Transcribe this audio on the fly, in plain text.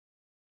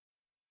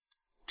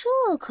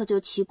这可就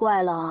奇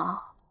怪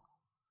了。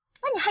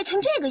那你还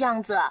成这个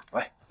样子？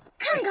喂，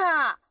看看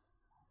啊，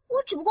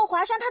我只不过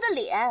划伤他的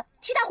脸，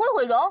替他毁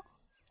毁容，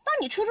帮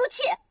你出出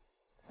气，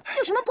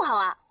有什么不好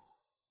啊？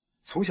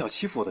从小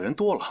欺负我的人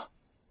多了，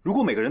如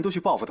果每个人都去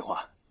报复的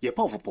话，也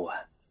报复不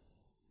完。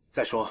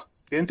再说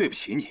别人对不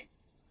起你，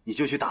你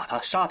就去打他、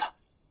杀他，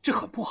这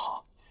很不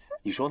好，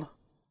你说呢？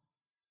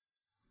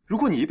如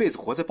果你一辈子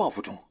活在报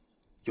复中，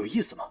有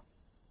意思吗？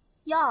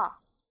哟，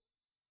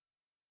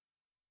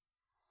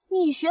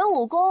你学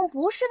武功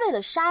不是为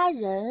了杀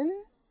人，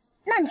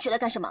那你学来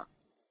干什么？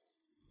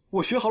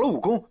我学好了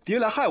武功，敌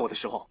人来害我的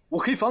时候，我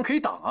可以防可以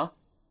挡啊。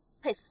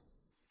佩服，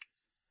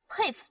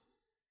佩服，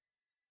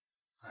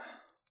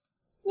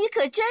你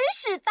可真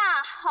是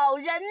大好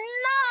人呐！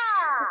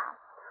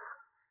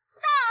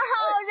大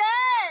好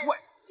人，喂，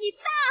你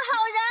大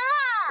好人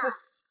啊！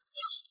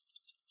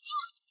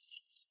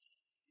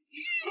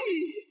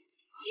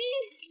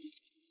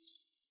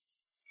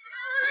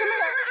什么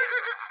人？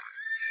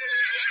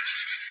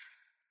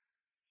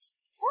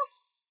哦，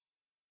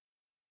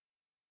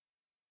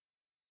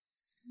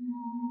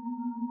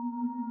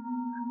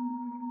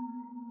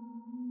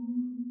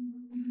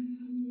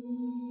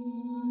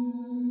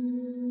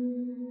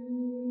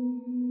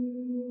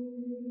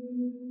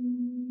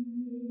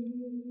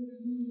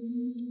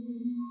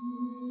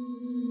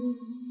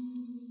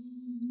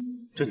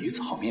这女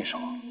子好面熟。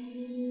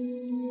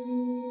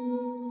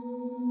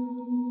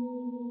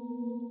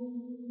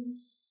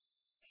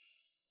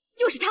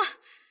就是她，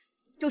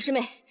周师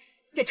妹，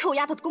这臭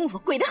丫头的功夫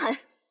鬼得很。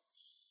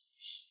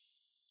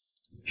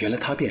原来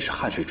她便是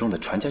汉水中的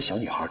传家小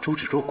女孩周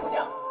芷若姑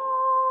娘。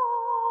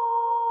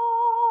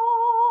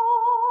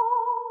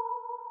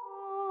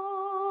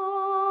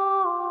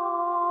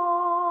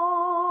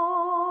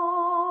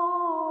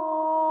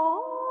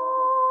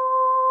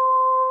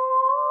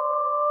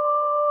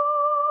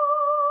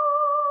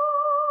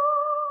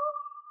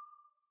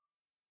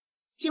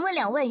请问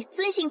两位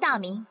尊姓大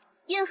名？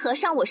因何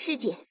伤我师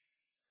姐？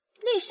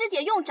令师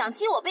姐用掌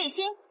击我背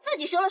心，自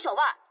己折了手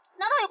腕，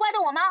难道也怪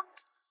得我吗？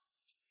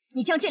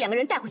你将这两个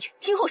人带回去，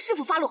听候师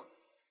傅发落。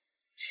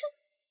是。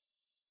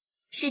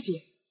师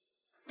姐，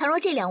倘若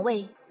这两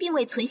位并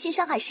未存心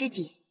伤害师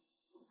姐，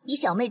以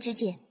小妹之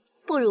见，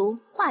不如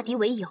化敌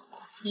为友，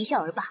一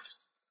笑而罢。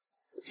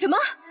什么？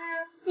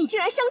你竟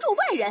然相助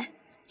外人？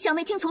小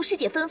妹听从师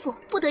姐吩咐，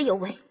不得有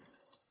违。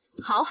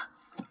好，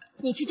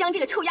你去将这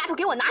个臭丫头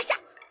给我拿下，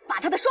把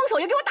她的双手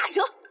也给我打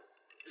折。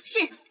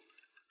是。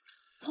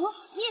哦，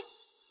你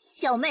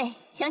小妹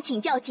想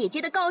请教姐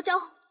姐的高招。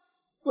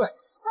喂，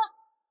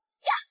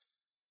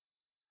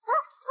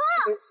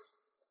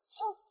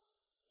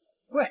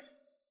喂，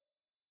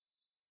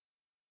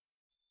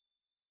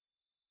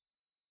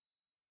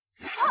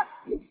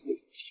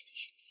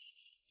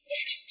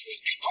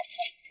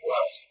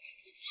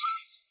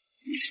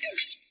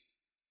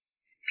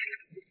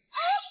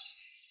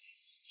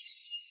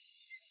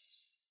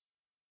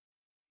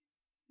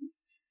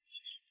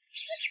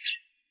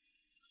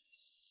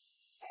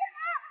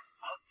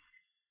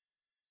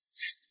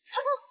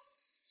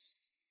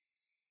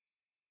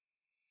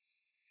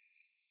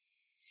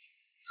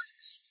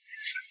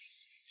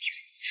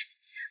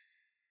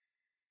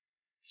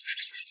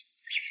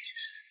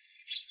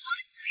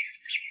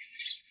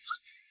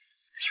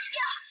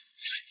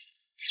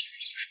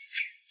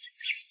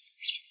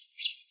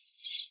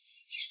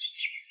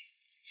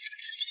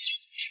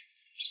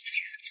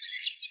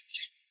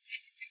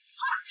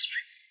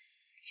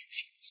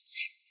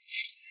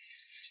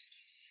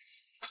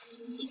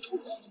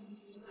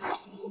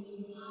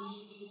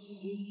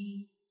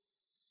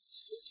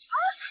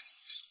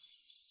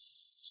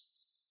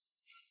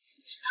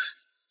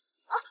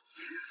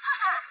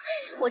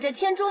我这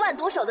千珠万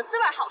毒手的滋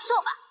味好受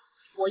吧？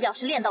我要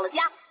是练到了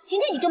家，今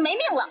天你就没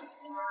命了。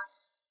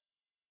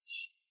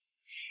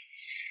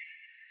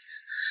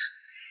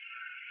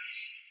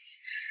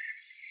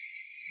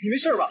你没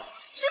事吧？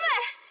师妹，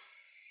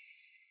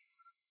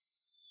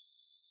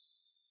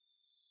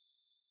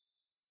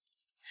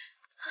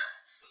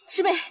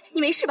师妹，你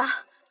没事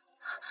吧？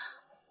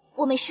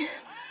我没事，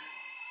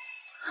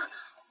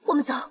我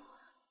们走。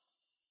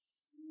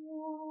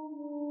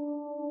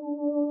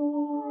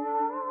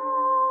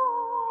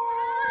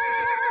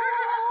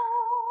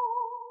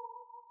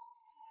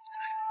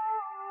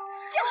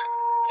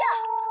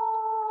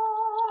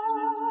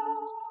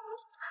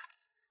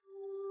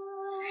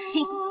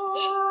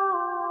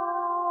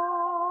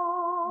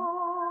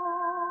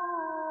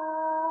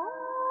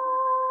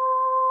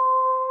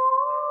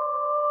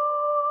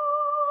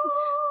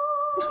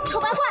丑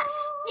八怪，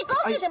你高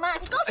兴什么？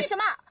你高兴什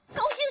么？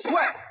高兴什么？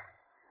喂，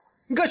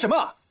你干什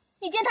么？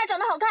你见他长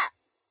得好看，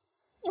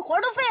你魂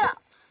儿都废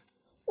了。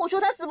我说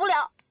他死不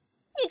了，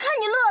你看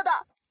你乐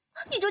的，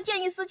你就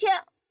见异思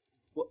迁。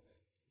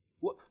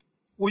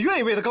我愿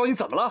意为他高兴，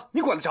怎么了？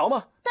你管得着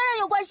吗？当然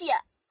有关系。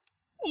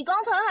你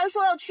刚才还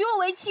说要娶我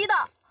为妻的，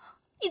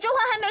你这话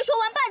还没说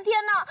完半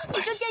天呢，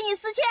你就见异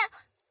思迁，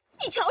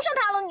你瞧上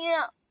他了你。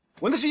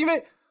我那是因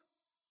为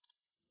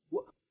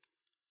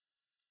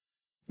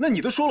那你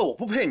都说了我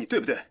不配你，对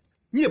不对？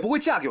你也不会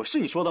嫁给我，是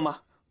你说的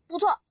吗？不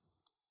错。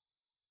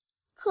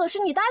可是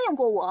你答应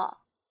过我，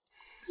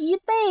一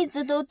辈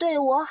子都对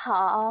我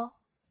好，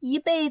一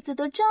辈子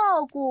都照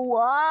顾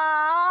我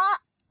啊。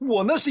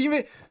我那是因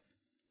为，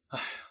哎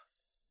呀，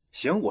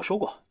行，我说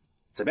过，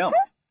怎么样？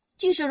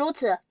即使如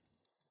此，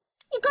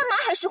你干嘛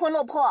还失魂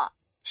落魄？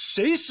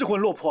谁失魂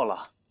落魄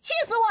了？气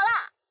死我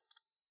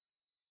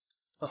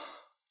了！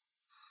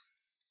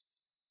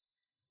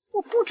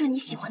我不准你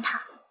喜欢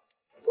他，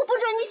我不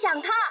准你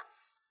想他，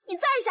你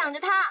再想着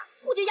他，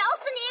我就咬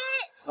死你！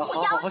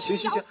我咬死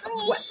你！咬死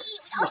你！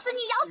咬死你！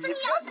咬死你！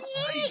咬死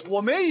你！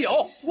我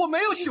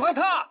没有喜欢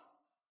他。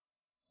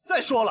再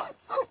说了，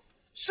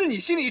是你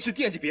心里一直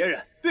惦记别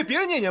人，对别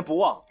人念念不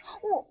忘。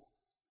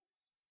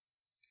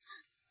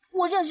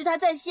我认识他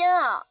在先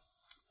啊，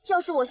要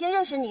是我先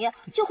认识你，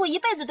就会一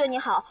辈子对你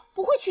好，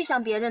不会去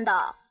想别人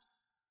的。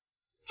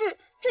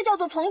这叫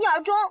做从一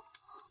而终。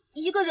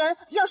一个人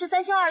要是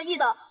三心二意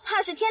的，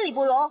怕是天理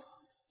不容。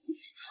天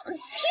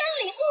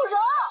理不容，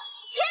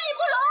天理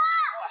不容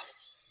啊！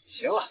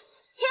行了，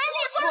天理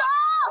不容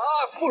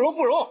啊，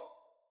不容。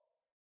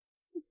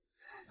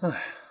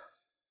哎，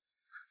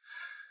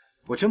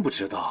我真不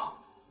知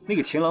道那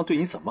个情郎对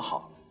你怎么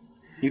好，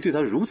你对他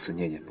如此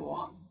念念不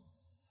忘。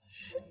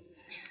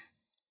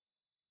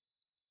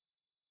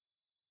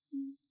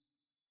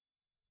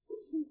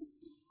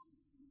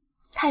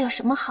他有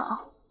什么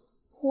好？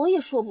我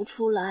也说不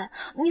出来。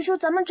你说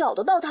咱们找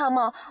得到他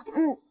吗？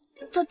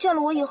他见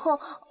了我以后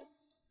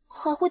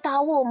还会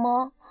打我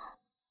吗？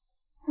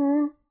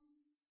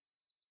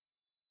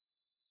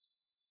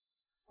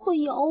会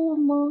咬我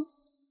吗？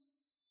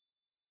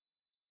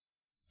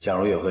假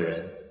如有个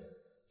人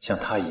像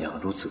他一样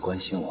如此关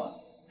心我、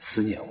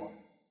思念我，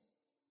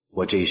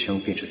我这一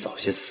生便是早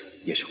些死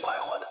也是快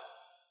活的。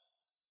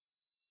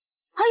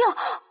哎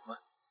呦，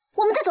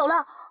我们再走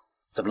了。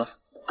怎么了？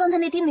刚才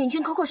那丁敏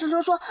君口口声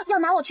声说要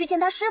拿我去见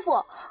他师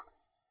傅，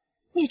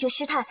灭绝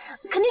师太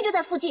肯定就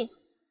在附近。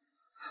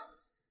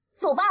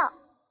走吧，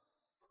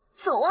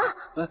走啊！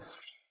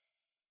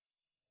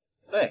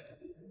哎，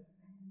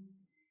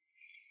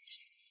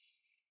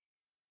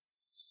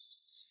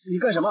你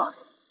干什么？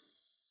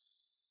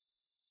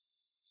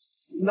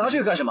拿这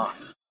个干什么？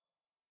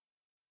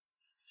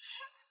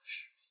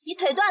你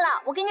腿断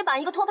了，我给你绑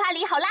一个托帕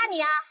里，好拉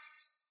你啊。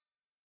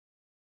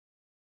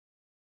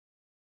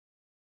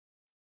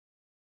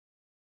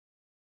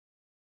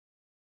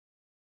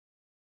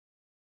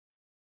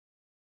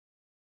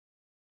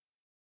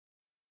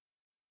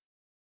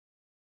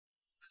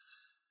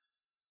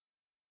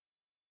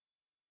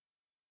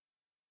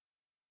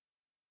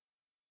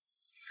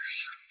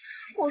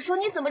我说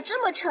你怎么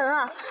这么沉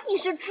啊？你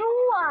是猪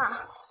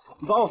啊！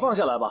你把我放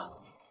下来吧。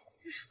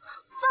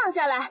放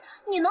下来，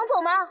你能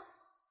走吗？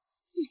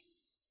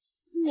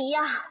你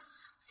呀，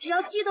只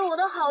要记得我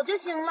的好就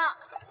行了。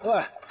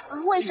喂，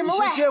为什么喂？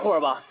你先歇会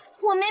儿吧。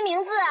我没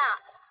名字啊。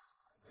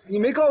你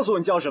没告诉我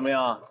你叫什么呀？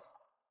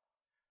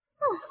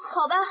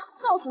好吧，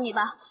告诉你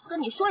吧，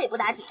跟你说也不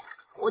打紧。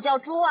我叫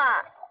猪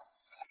儿。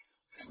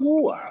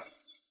猪儿。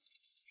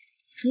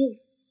猪？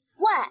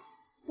喂，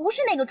不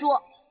是那个猪。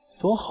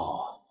多好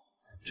啊，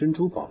珍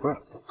珠宝贝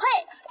儿。嘿，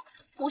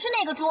不是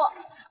那个猪，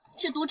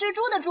是毒蜘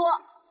蛛的猪。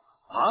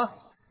啊？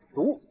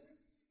毒？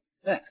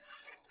哎，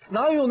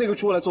哪有用那个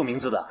猪来做名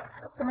字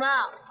的？怎么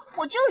了？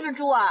我就是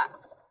猪儿。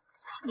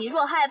你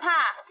若害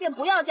怕，便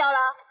不要叫了。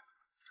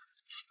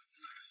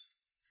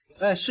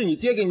哎，是你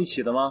爹给你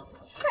起的吗？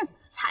哼，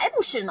才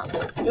不是呢。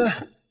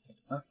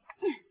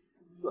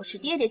若是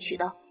爹爹取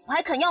的，我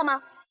还肯要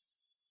吗？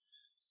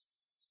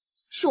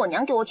是我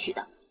娘给我取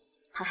的，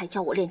她还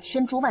叫我练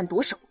千珠万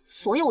夺手，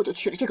所以我就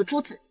取了这个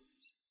珠字。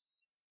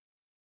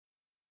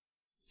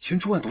千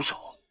珠万夺手？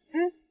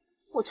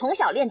我从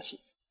小练起，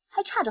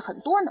还差着很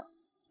多呢，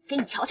给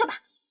你瞧瞧吧。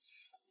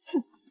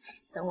哼，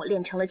等我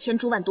练成了千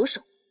珠万夺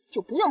手，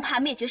就不用怕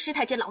灭绝师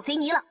太这老贼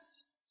泥了。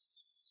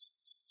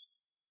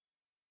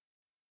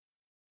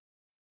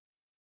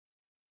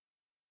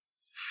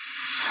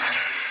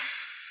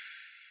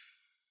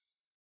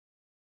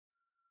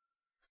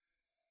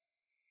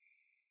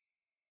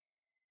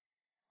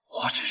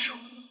花蜘蛛，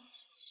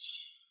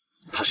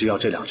他是要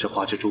这两只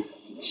花蜘蛛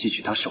吸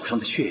取他手上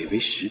的血液为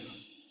食，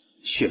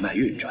血脉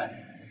运转，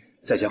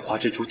再将花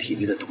蜘蛛体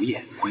内的毒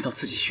液回到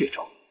自己血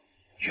中。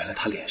原来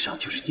他脸上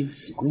就是因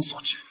此功所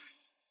致。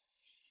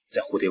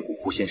在蝴蝶谷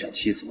胡先生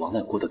妻子王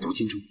难过的毒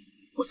经中，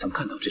我曾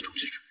看到这种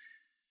蜘蛛。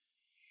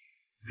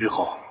日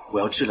后我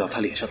要治疗他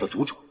脸上的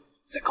毒肿，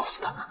再告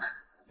诉他，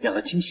让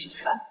他惊喜一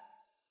番。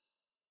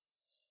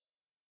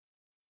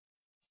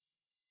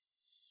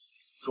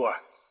珠儿，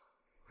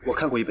我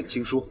看过一本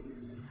经书，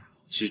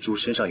蜘蛛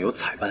身上有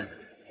彩斑，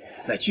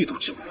乃剧毒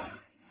之物，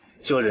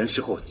蛰人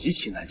之后极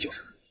其难救。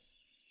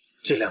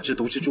这两只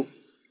毒蜘蛛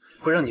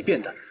会让你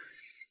变得……珠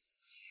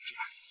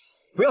儿，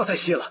不要再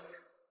吸了。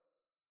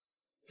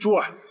珠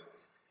儿，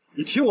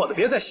你听我的，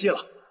别再吸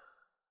了。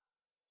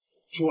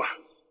珠儿，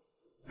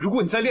如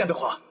果你再练的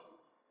话，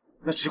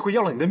那只会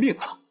要了你的命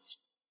啊。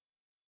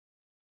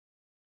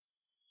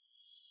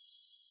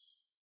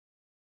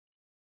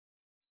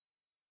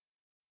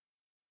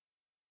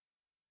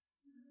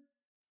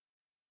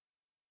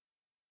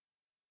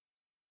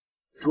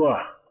珠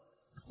儿，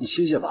你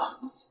歇歇吧。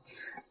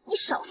你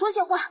少说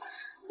些话，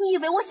你以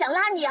为我想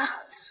拉你啊？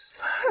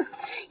哼，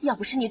要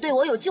不是你对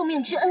我有救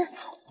命之恩，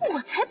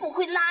我才不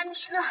会拉你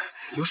呢。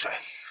有水。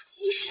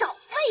你少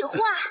废话。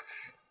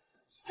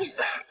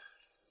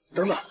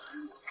等等。哎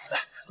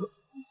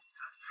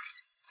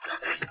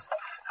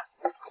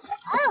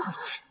呦，哎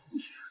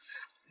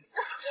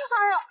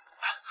呦，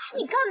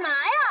你干嘛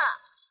呀？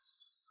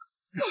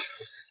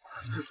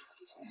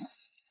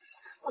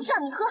我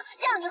让你喝，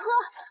让你喝，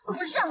我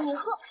让你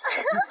喝。哦，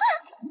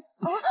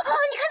你看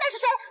那是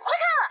谁？快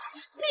看，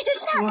灭绝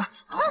师太啊！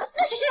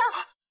那是谁啊？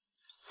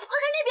快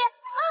看那边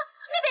啊，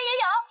那边也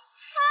有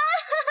啊！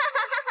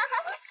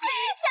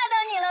吓到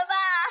你了吧？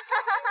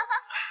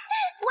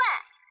喂，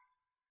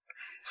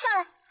上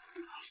来！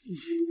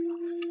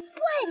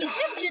喂，你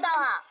知不知道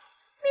啊？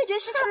灭绝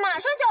师太马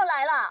上就要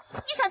来了，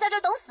你想在这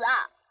儿等死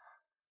啊？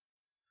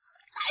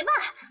来吧，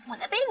我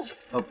来背你。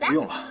不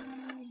用了，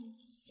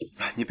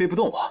你背不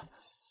动我。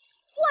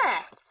喂，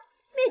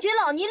灭绝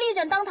老尼利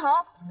刃当头，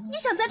你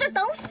想在这儿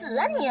等死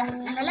啊你？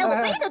来，我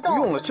背得动。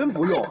不用了，真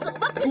不用。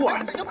珠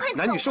儿，死就快走啊！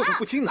男女授受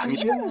不亲的，你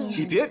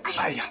别，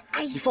哎呀，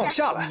你放我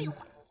下来。哎呦，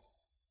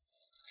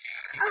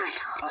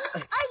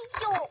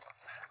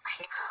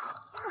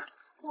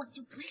我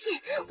就不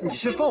信。你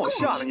先放我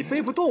下来，你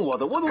背不动我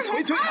的，我都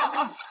腿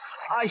啊！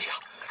哎呀！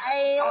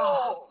哎呦！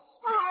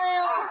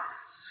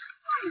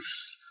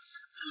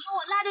你说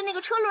我拉着那个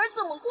车轮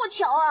怎么过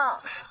桥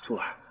啊？珠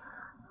儿，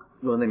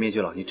若那灭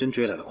绝老尼真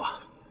追来的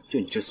话，就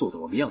你这速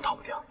度，我们一样逃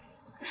不掉。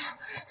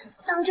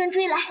当真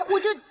追来，我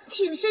就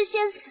挺身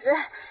先死。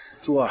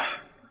珠儿，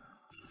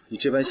你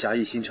这般侠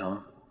义心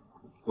肠，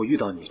我遇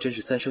到你真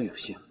是三生有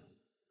幸。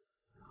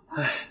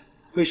哎，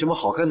为什么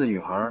好看的女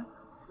孩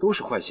都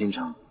是坏心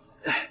肠？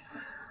哎，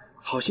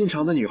好心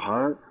肠的女孩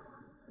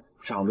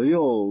长得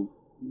又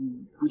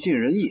不尽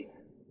人意。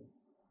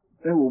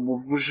哎，我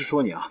不是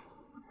说你啊。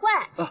喂，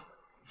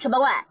陈八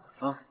怪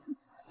啊，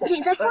你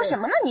在说什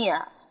么呢你？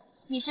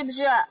你是不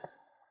是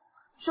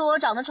说我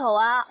长得丑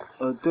啊？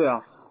对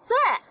啊。对。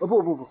不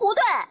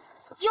对，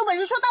有本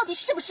事说到底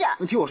是不是？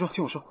你听我说，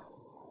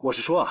我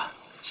是说啊，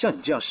像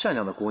你这样善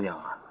良的姑娘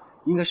啊，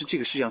应该是这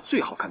个世界上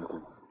最好看的姑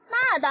娘。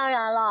那当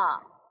然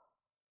了。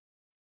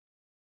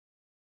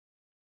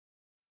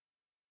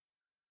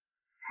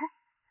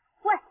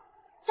喂，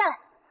下来。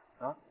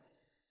啊？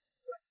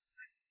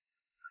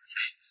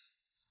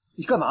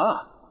你干嘛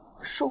啊？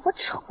说我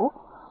丑。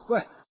喂，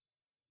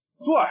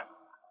珠儿，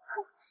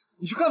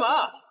你去干嘛？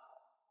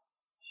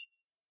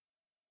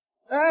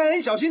哎，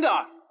你小心点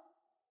儿。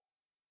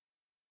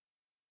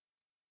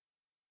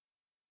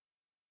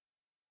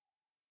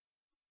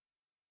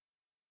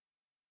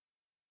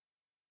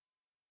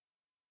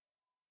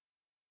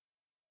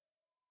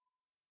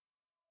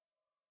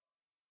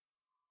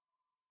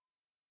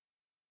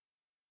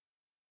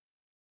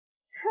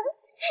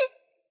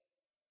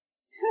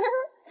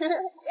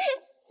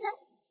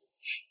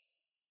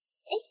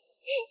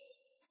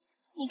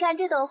你看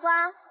这朵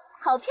花，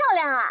好漂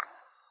亮啊！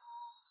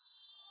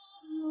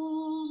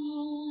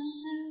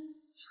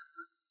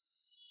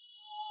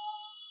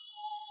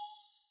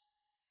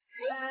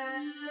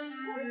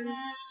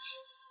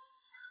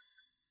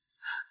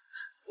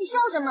你笑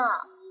什么？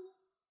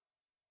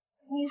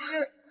你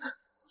是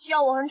需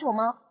要我很丑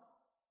吗？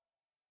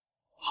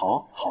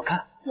好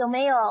看。有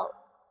没有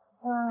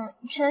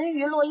沉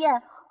鱼落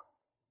雁，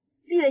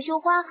闭月羞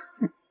花，月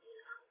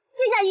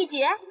下一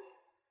劫，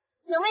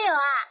有没有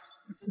啊？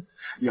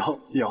有，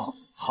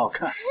好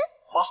看，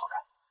花好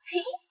看。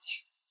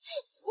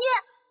你，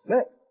哎，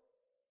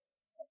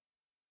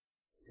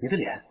你的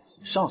脸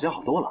上角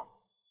好多了，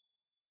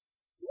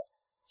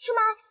是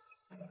吗？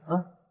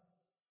啊？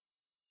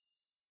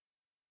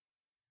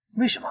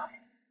为什么？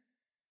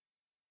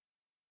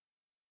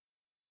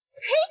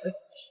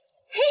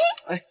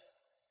哎，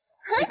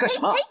你干什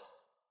么？因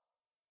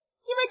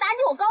为打你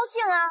我高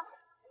兴啊，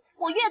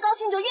我越高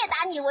兴就越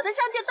打你，我的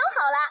伤就都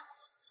好了。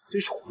真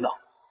是胡闹！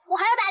我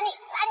还要打你！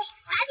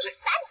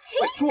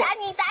喂，珠儿，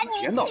打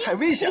你！别闹，太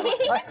危险了！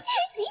哎，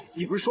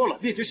你不是说了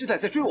灭绝师太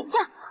在追我们？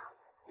呀，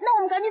那我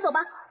们赶紧走吧。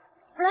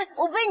来，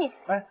我背你。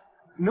哎，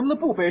你能不能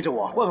不背着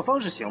我，换个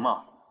方式行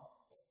吗？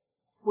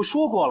我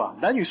说过了，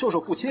男女授受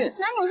不亲。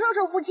男女授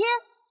受不亲？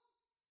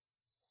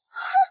哼，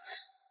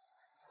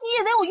你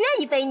以为我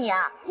愿意背你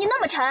啊？你那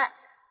么沉。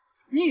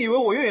你以为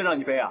我愿意让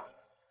你背啊？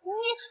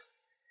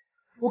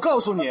我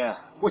告诉你，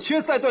我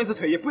切再断一次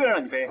腿也不愿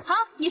让你背。好，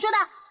你说的，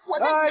我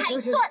再踩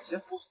行，别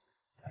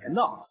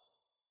闹。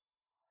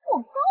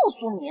我告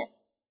诉你，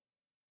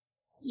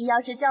你要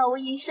是叫我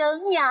一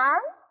声娘，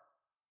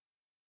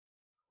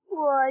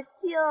我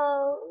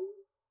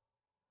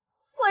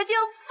就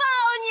抱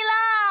你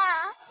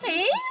啦！哎，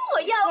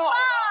我要抱，我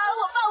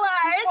抱我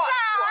儿子，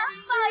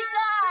抱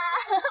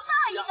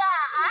一个啊！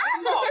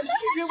闹，水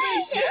平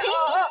危险啊！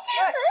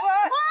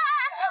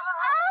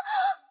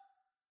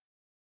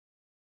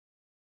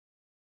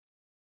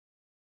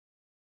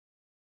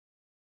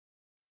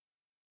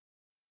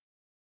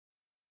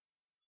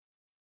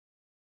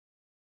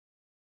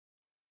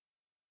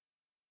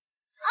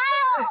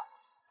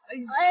哎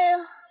呦，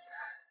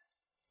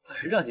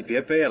让你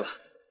别背了。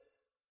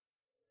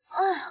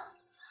哎呀，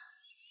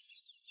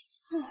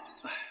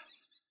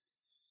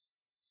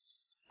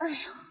哎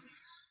呀，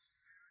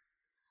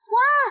哇！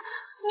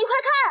你快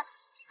看，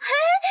嘿，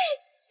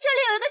这里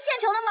有一个现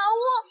成的茅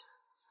屋，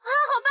啊，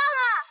好棒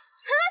啊！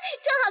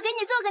正好给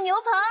你做个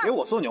牛棚。给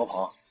我做牛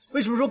棚？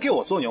为什么说给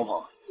我做牛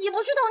棚？你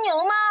不是头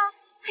牛吗？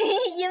嘿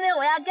嘿，因为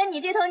我要跟你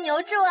这头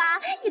牛住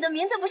啊！你的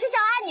名字不是叫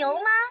阿牛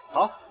吗？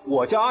好，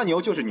我叫阿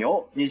牛就是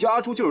牛，你叫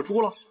阿猪就是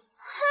猪了。嘿，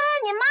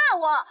你骂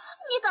我！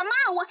你敢骂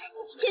我！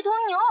你这头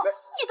牛！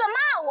你敢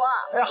骂我！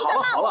哎，好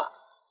了好了，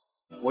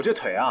我这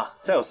腿啊，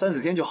再有3、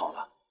4天就好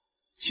了。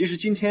其实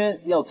今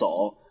天要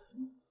走，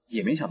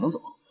也勉强能走。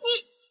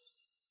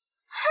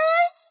嘿，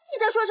你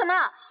在说什么？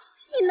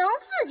你能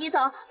自己走？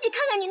你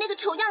看看你那个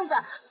丑样子！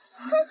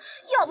哼，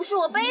要不是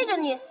我背着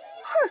你，哼，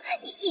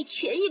你一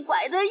瘸一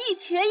拐的，一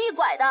瘸一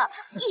拐的，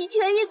一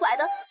瘸一拐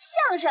的，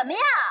像什么呀？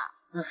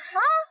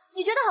啊，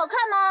你觉得好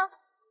看吗？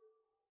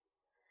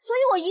所以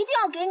我一定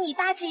要给你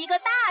搭置一个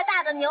大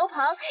大的牛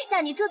棚，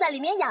让你住在里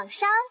面养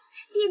伤。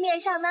地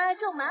面上呢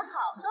种满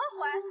好多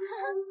花。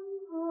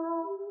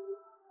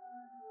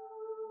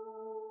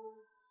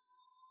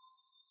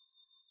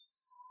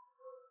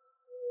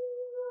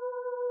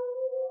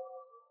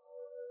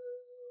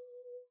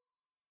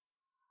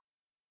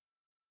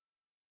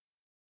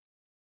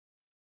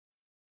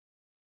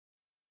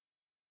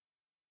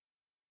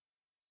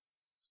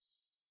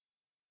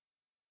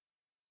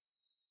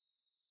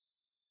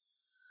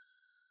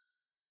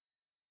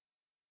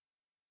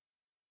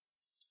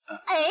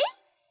哎，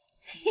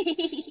嘿嘿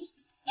嘿嘿，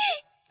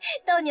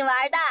逗你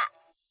玩的，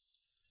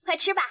快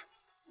吃吧。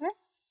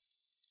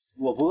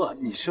我不饿，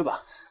你吃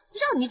吧。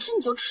让你吃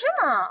你就吃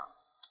嘛，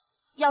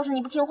要是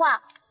你不听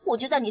话，我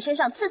就在你身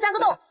上刺3个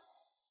洞。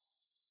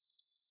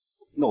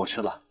那我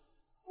吃了。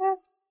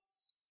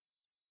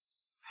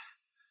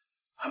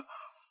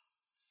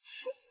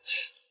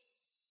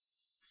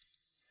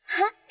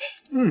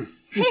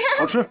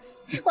好吃。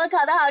我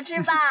烤的好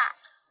吃吧？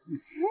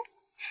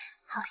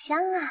好香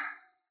啊！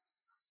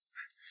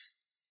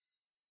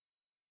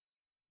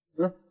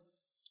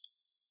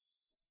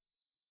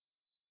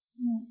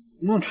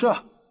吃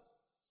啊。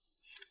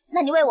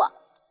那你喂我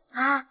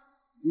啊。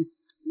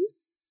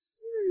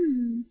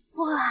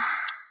哇，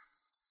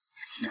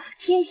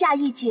天下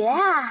一绝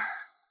啊！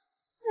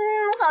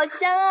好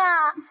香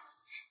啊！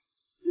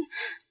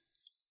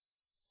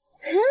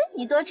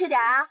你多吃点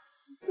啊，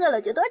饿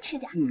了就多吃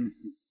点。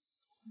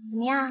怎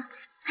么样？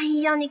哎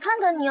呀，你看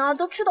看你啊，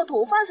都吃到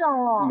头发上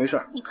了。没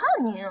事。你看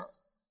你。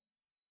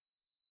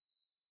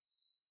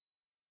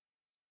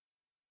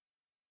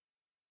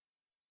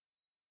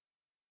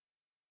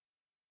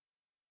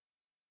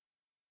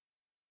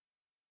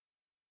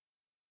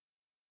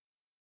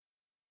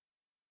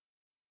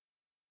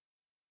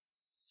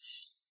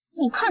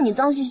你看你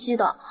脏兮兮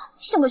的，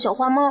像个小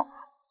花猫。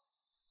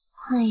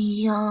哎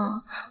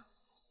呀，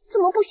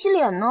怎么不洗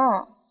脸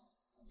呢？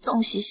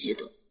脏兮兮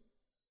的。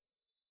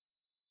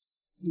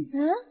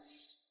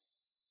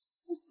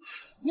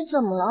你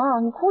怎么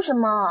了？你哭什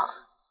么？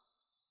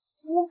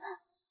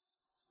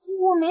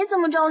我没怎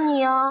么着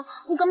你啊，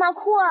你干嘛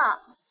哭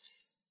啊？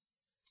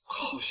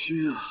好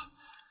熏啊！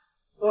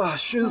啊，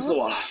熏死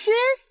我了！熏？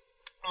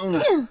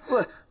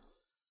喂，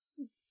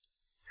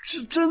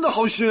这真的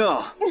好熏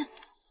啊！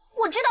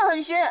我知道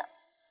很熏，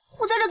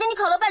我在这给你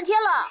烤了半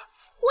天了，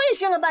我也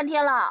熏了半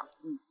天了。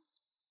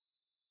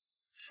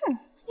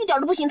一点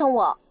都不心疼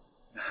我。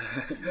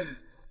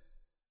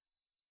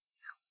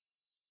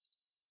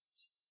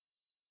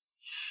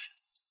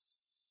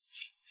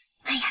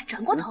哎呀，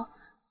转过头。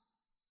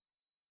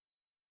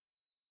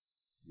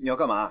你要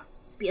干嘛？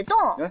别动。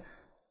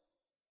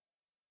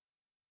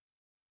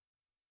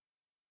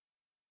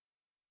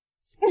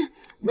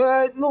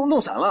弄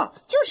散了。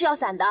就是要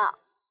散的。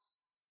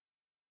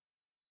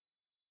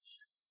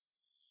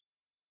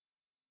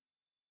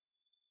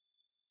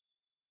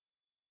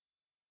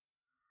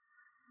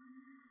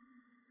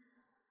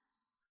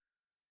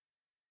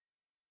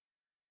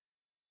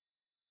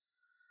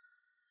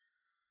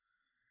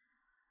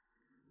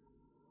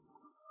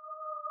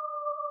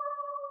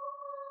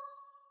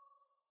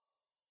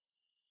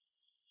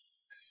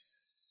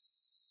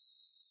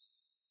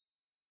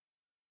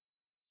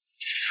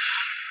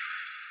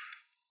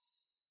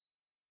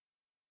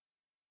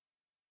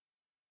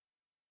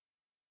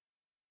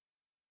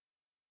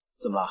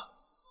怎么了？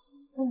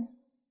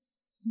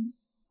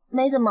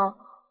没怎么。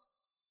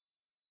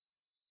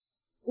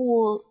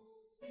我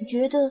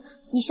觉得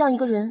你像一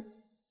个人。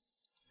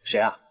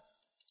谁啊？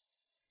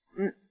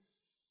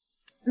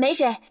没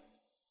谁。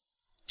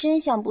真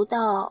想不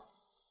到，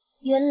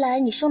原来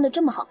你生得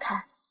这么好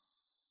看。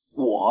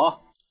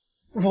我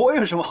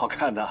有什么好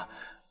看的？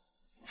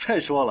再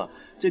说了，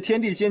这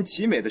天地间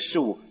极美的事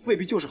物未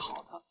必就是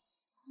好的。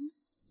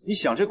你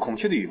想，这孔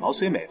雀的羽毛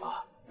虽美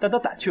吧，但它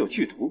胆却有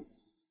剧毒。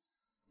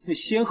那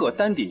仙鹤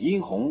丹顶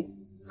殷红，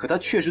可它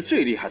却是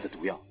最厉害的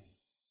毒药。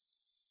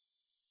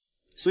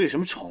所以什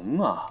么虫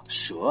啊、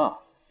蛇啊，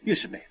越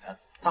是美的，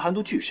它含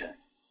毒巨深。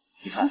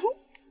你看，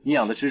你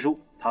养的蜘蛛，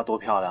它多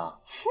漂亮啊！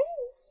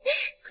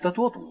他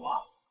多毒啊！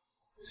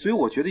所以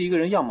我觉得一个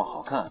人样貌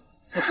好看，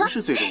那不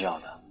是最重要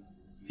的，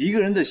一个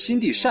人的心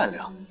地善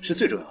良是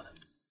最重要的。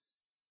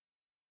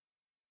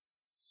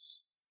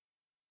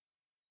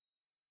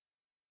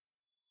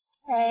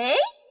哎，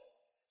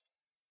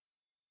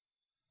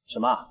什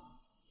么？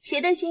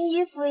谁的新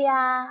衣服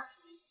呀？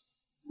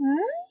嗯，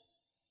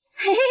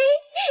嘿嘿，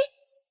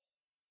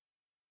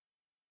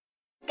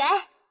给，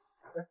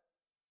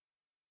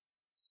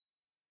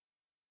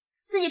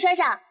自己穿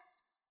上。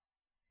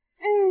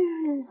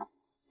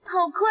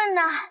好困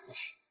呐，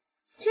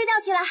睡觉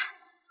去了。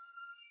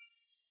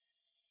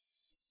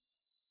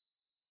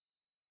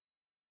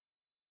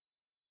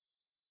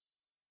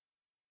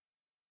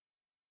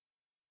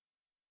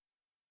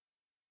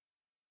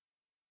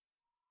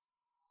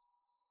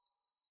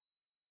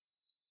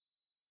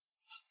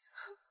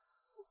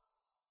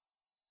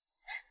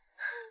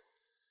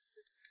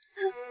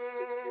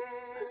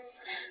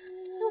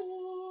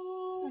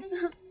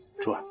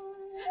珠儿，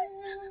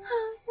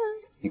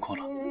你困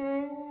了？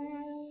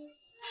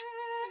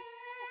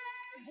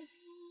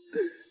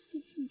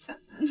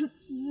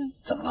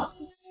怎么了？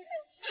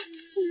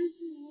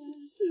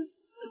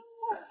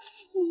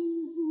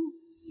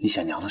你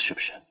想娘了是不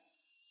是？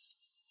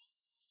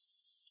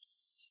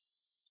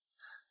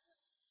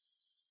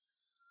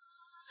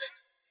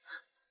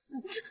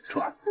珠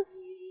儿，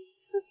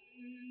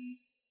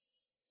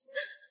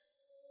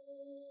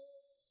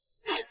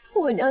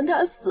我娘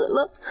她死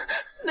了，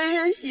没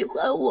人喜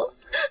欢我，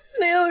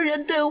没有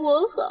人对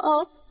我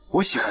好。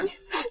我喜欢你，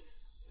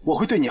我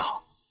会对你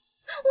好。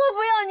我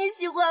不要你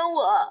喜欢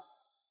我，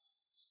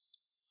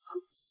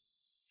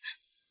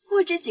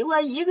我只喜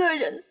欢一个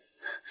人，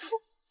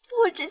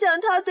我只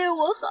想他对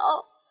我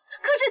好，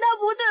可是他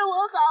不对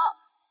我好，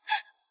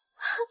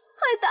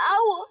还打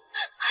我，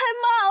还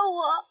骂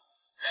我，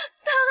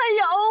他还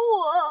咬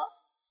我。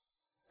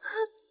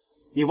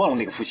你忘了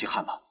那个负心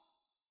汉吧？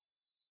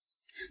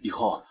以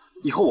后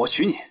我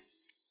娶你，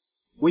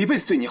我一辈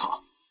子对你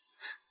好。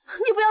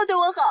你不要对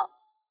我好，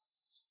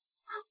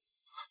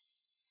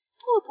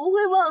我不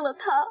会忘了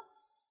他。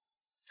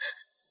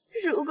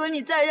如果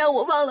你再让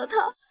我忘了他，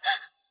我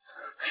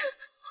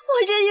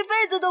这一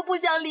辈子都不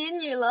想理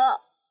你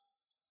了。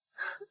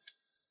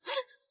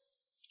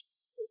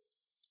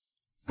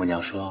母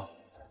娘说，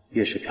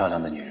越是漂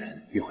亮的女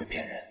人越会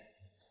骗人。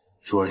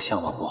珠儿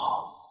相貌不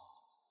好，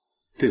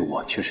对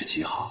我却是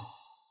极好。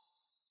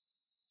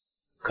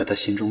可她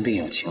心中另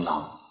有情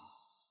郎，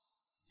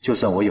就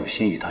算我有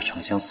心与她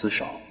长相厮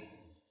守，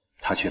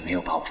她却没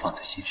有把我放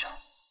在心上。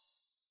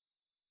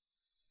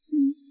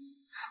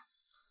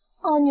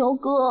阿牛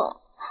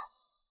哥，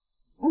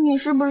你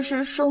是不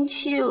是生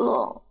气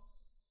了？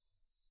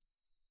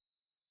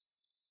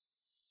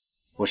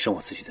我生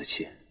我自己的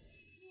气，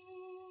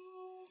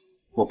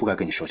我不该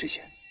跟你说这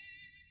些。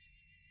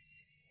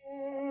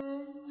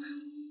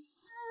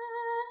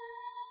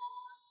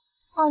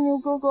阿牛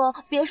哥哥，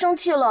别生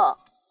气了。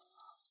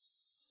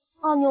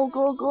阿牛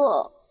哥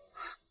哥，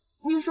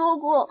你说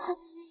过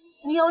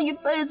你要一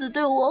辈子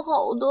对我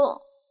好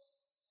的，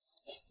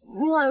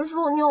你还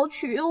说你要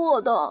娶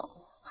我的。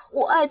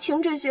我爱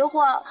听这些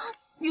话，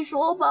你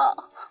说吧，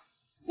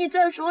你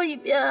再说一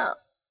遍。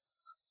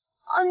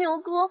阿牛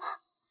哥，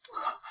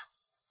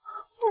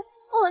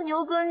阿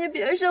牛哥，你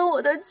别生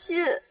我的气。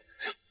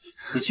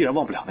你既然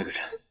忘不了那个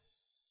人，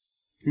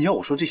你要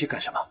我说这些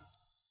干什么？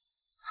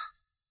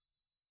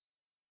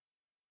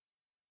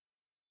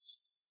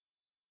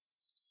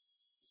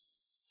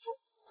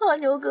阿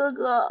牛哥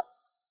哥，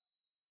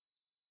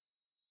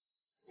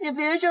你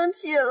别生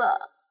气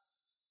了，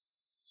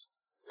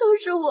都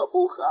是我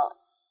不好，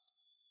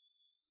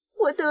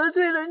我得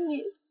罪了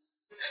你。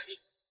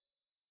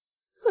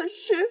可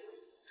是，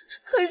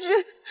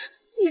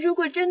你如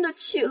果真的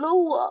娶了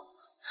我，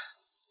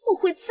我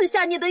会刺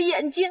下你的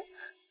眼睛，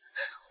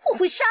我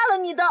会杀了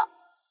你的。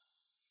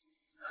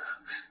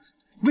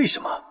为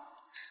什么？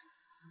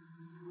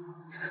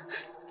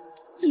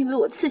因为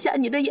我刺下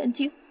你的眼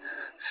睛，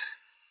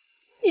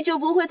你就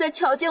不会再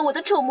瞧见我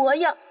的丑模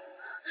样，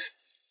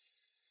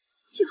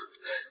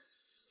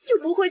就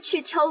不会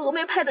去瞧峨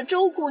眉派的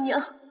周姑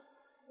娘。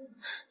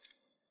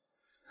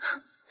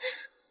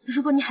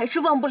如果你还是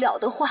忘不了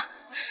的话，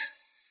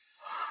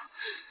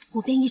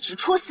我便一直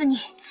戳死你，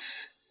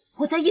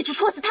我再一直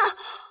戳死他，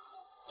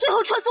最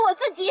后戳死我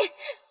自己。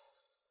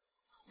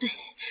对，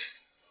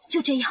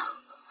就这样。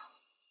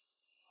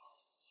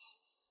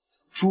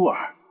珠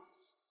儿，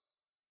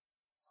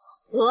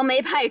峨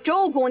眉派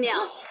周姑娘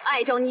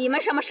碍着你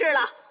们什么事了？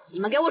你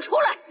们给我出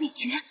来！灭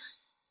绝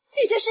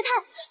师太，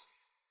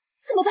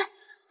怎么办？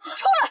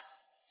出来！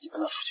你不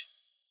能出去。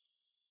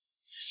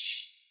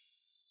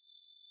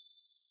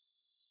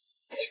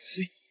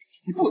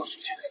你不能出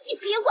去！你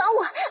别管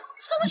我，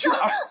松手！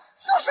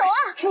松手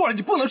啊！珠儿，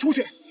你不能出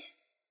去！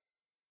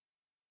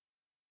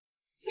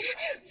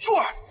珠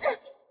儿，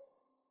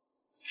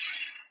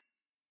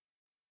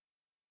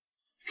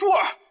珠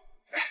儿，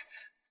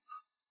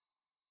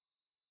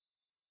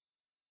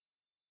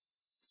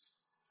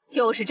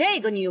就是这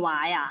个女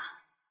娃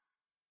呀。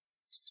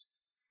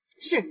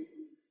是，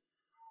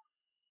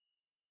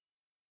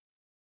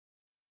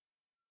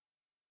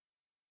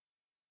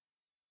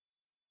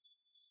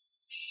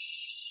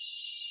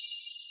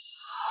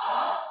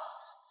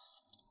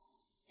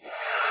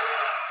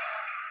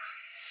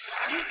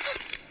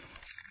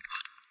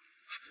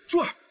珠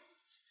儿，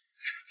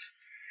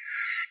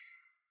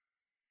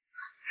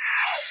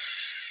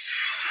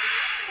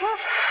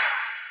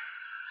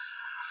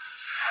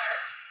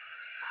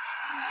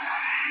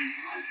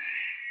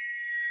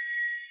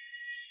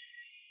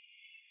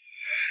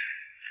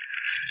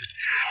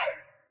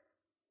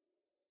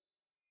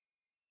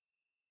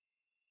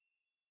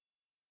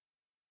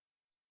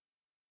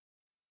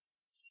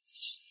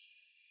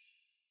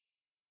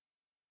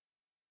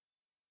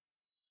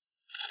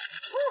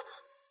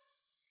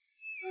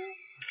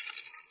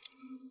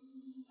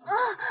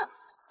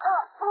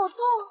好痛！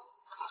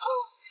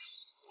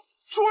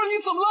珠儿，你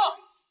怎么了？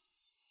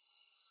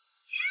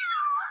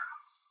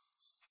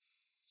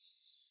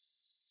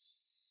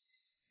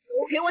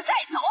都给我带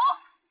走！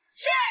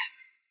是。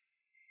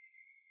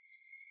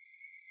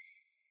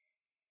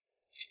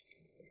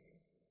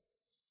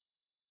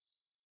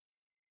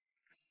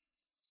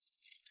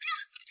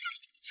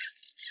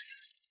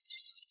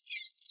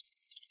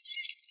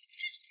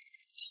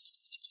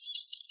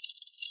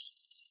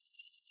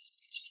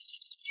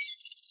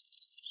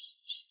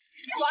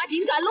抓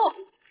紧赶路！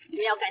你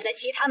们要赶在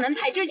其他门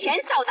派之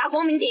前到达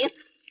光明顶，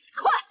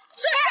快！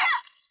是。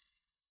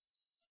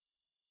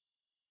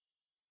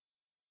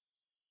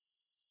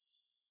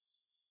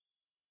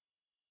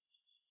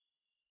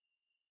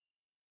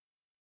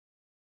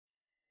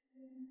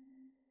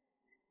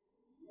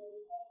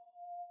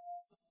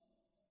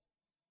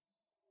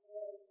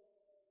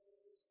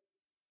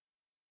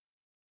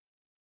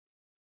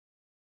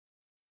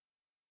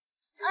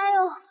哎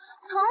呦，疼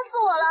死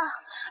我了！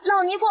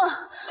老尼姑，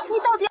你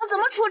到底要怎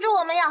么处置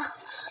我们呀？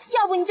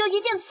要不你就一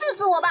剑刺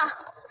死我吧！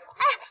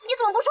哎，你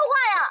怎么不说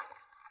话呀？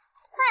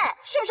哎，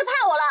是不是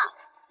怕我了？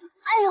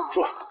哎呦，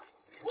珠儿，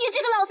你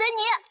这个老贼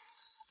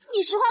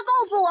你实话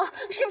告诉我，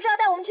是不是要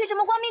带我们去什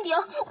么光明顶？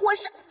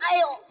哎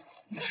呦，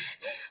你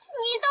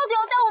到底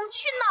要带我们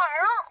去哪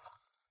儿啊？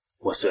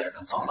我虽然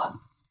能走了，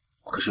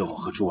可是我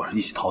和珠儿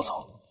一起逃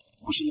走，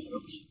不是那么容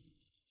易。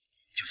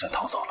就算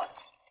逃走了，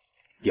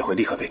也会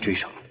立刻被追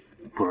上。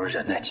不如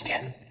忍耐几天，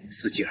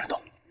伺机而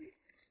动。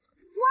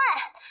喂，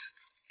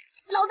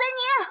老贼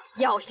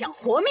你！要想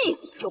活命，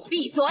就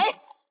闭嘴！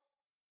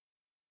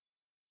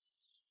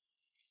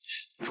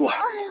珠儿，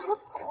哎呦，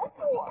疼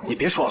死我了！你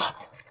别说了。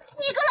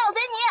你个老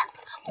贼你，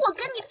我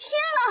跟你拼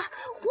了！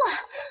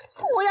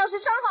我要是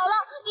伤好了，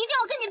一定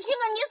要跟你拼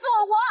个你死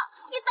我活！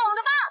你等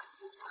着吧！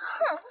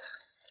哼！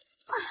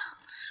哎呀，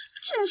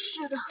真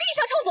是的！闭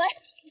上臭嘴！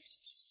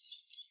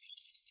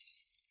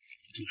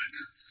珠儿，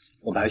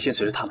我们还是先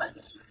随着他们。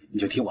你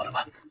就听我的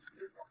吧。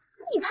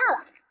你怕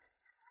了？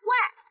喂，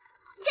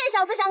这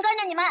小子想跟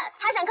着你们，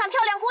他想看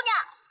漂亮姑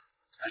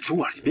娘。珠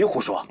儿，你别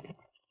胡说。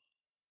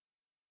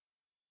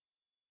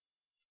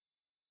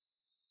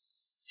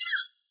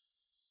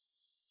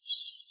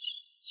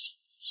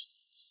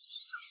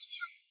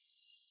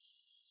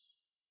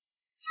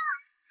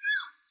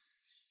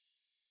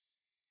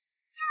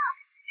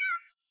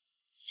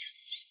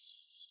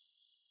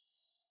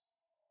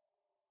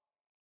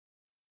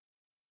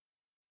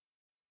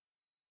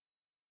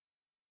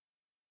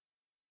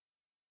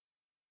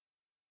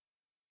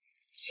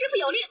师傅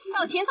有令，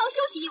到前方休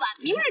息一晚，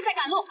明日再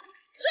赶路。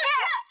是。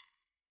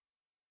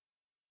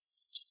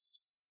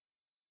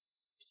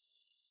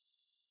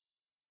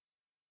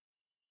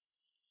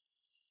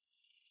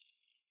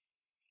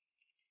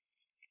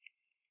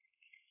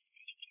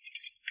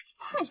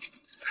哼，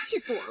气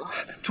死我了！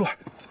珠儿，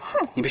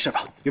你没事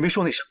吧？有没有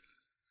受内伤？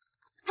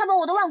他把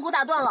我的腕骨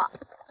打断了，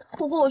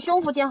不过我胸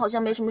脯间好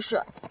像没什么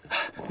事。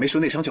没受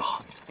内伤就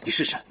好。你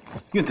试试，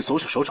用你的左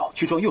手手肘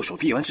去撞右手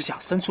臂弯之下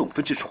3寸5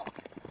分之处。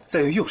再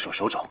用右手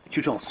手肘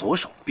去撞左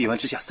手臂弯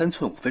之下3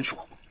寸5分处，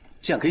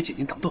这样可以减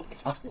轻疼痛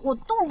啊！我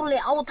动不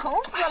了，我疼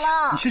死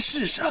了！你先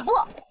试试。我不，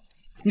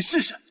你试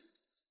试。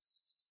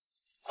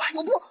快！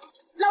我不，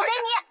老贼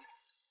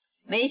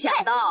你！没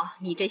想到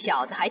你这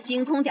小子还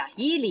精通点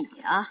医理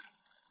啊！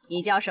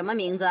你叫什么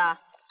名字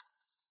啊？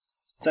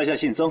在下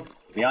姓曾，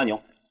名阿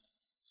牛。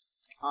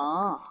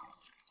哦，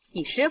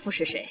你师傅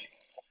是谁？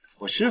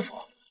我师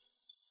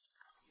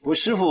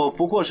傅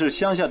不过是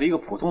乡下的一个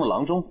普通的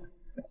郎中，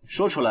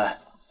说出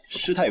来。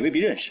师太也未必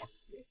认识。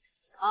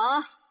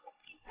好，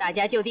大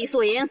家就地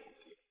宿营。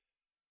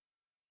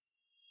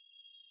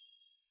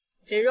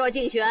只若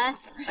竞选，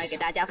来给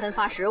大家分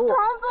发食物。疼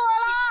死我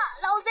了，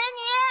老贼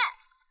你！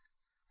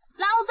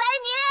老贼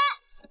你！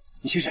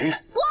你先忍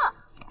忍。不，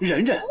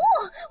忍忍。不，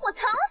我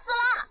疼死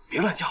了！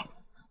别乱叫了。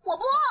我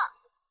不，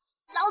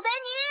老贼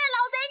你，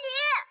老贼你，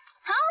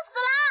疼死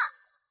了！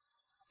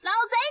老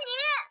贼你！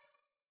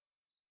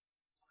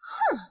哼，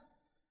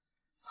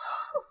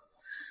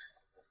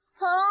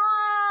疼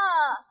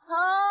啊，疼！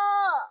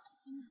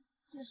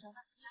这个什么？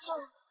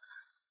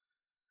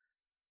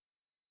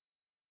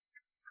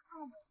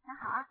还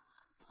好啊。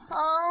疼啊，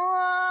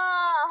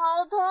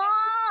好疼啊！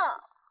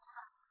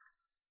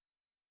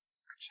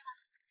是吧？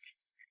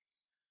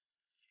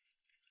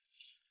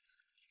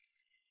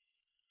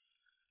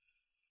 珠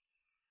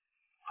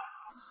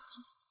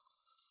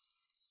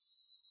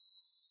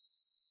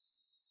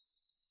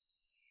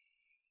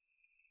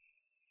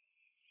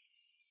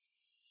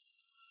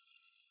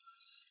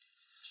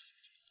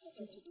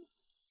谢谢。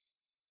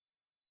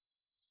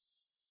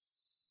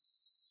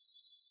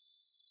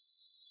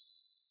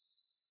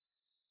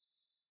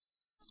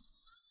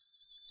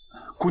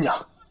姑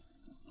娘，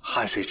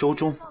汉水舟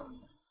中，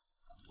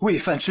未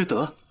饭之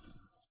德。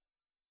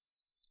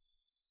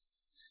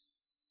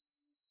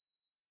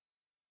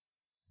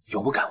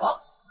永不敢忘。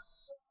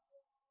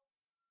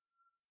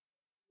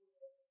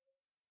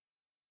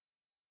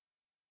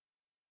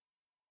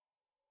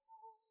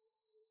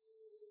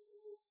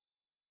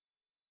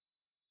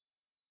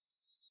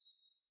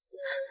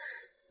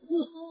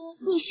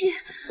你是？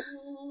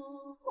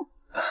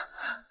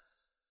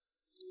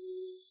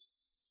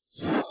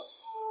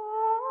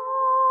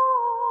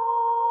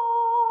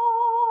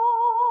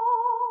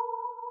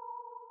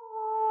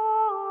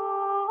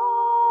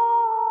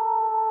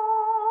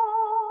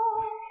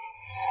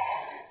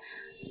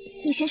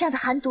你身上的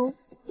寒毒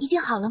已经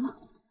好了吗？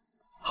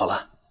好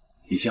了，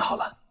已经好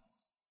了。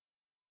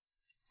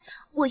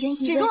我原以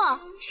为……芷诺，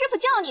师傅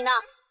叫你呢。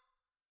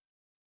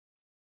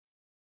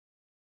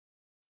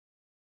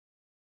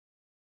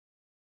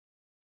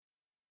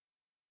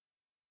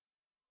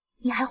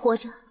你还活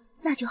着，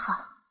那就好。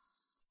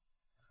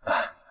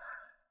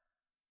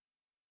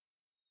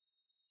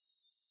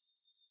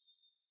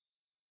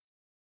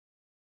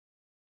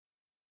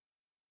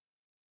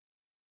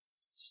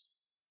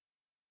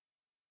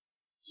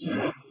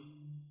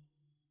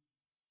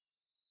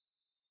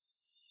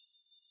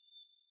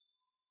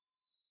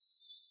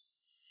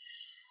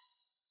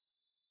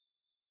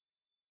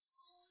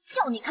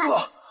叫你看，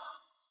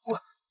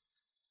我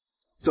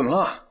怎么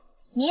了？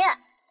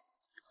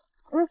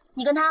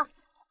你跟他，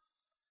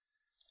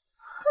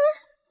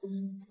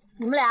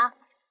你们俩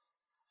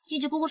叽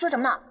叽咕咕说什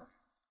么呢？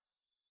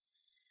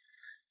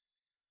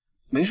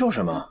没说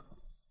什么。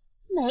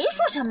没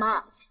说什么。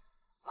啊？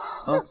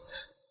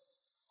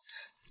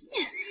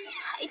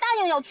还答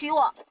应要娶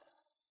我。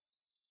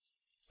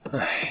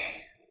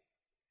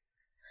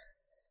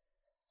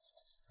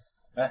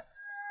哎，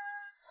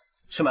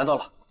吃馒头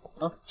了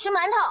啊？吃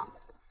馒头，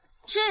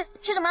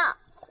吃什么？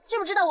知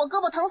不知道我胳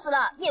膊疼死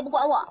了，你也不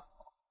管我。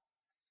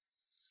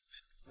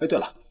哎，对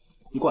了，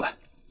你过来，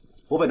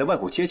我把那腕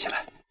骨接起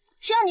来。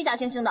谁让你假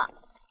惺惺的？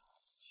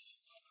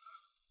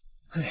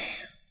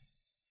哎，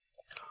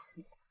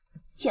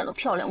见了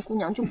漂亮姑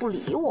娘就不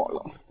理我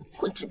了，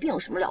会治病有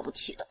什么了不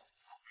起的？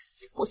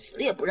我死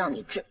了也不让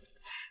你治。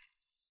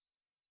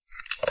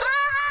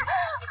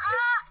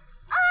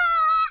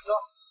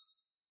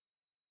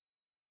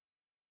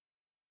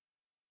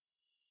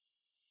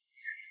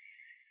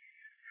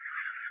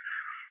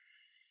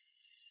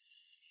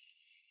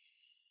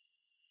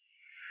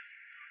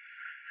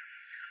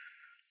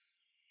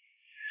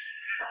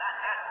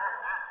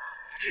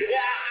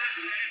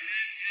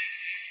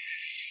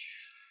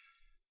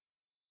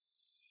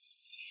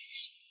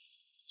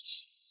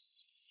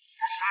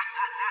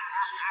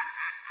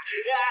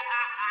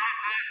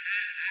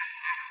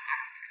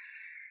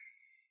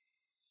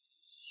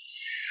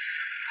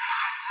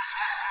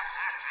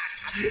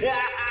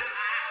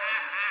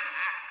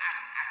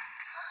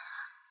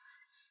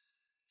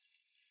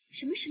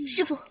什么？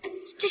师傅，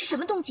这是什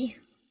么动静？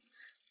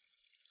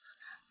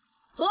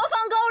何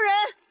方高人，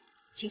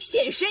请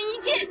现身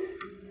一见！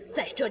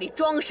在这里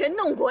装神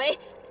弄鬼，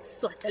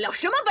算得了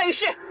什么本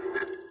事？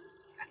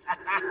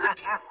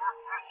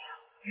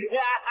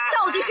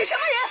到底是什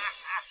么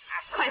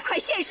人？快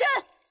现身！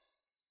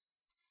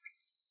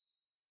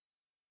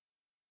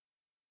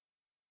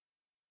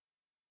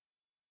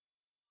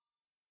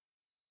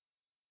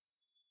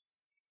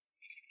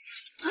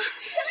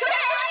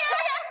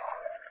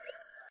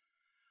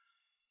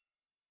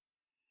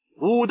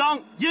武当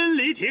阴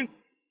离亭。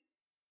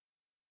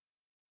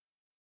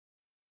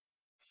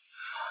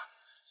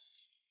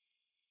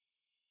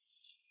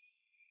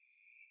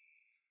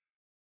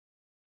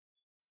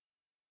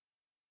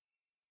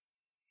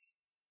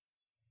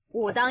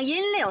武当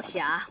阴六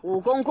侠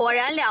武功果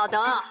然了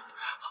得。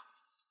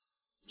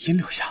阴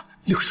六侠，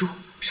六叔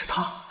是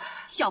他。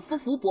小夫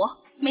福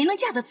薄，没能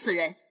嫁得此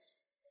人。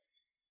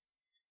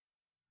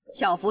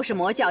小福是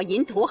魔教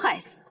淫徒害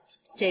死，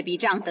这笔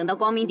账等到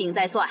光明顶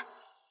再算。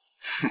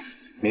哼，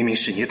明明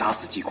是你打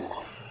死姬姑，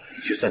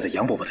却算在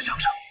杨伯伯的账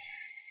上，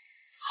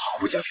好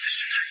不讲理的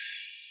事态。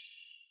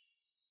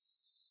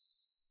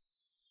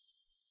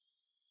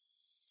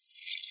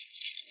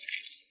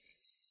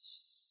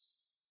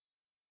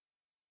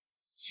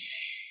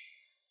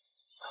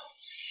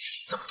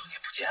这么多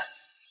年不见，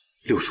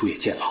六叔也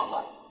见老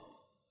了。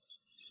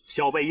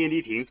小辈阴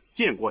离亭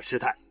见过师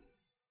太，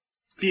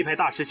必派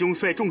大师兄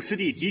率众师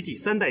弟及第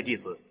3代弟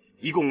子，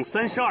一共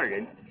32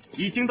人，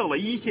已经到了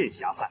一线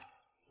辖范。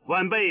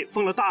晚辈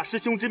奉了大师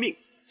兄之命，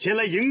前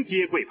来迎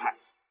接贵派。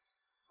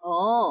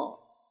哦，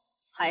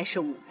还是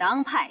武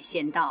当派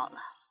先到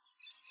了。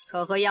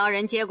可和妖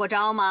人接过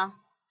招吗？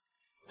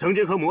曾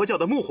经和魔教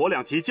的木火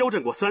两旗交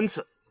战过3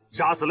次，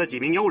杀死了几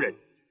名妖人，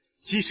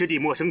七师弟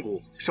莫生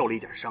谷受了一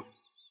点伤。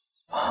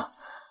啊！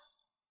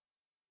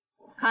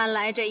看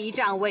来这一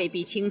仗未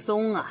必轻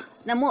松啊。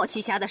那莫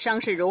奇侠的伤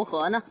势如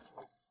何呢？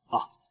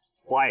啊，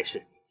不碍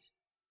事。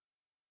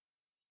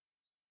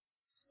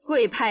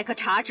贵派可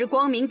查知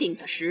光明顶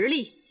的实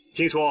力。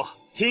听说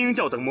天鹰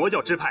教等魔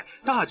教支派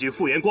大举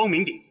复原光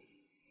明顶，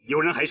有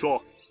人还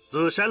说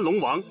紫山龙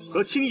王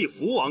和青翼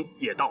蝠王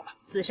也到了。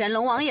紫山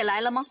龙王也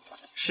来了吗？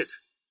是的。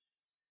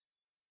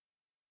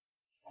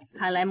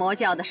看来魔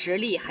教的实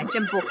力还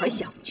真不可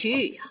小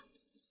觑呀。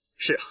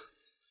是啊，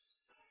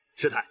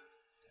师太，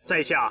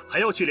在下还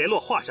要去联络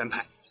华山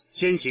派，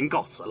先行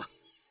告辞了。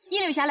叶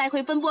六侠来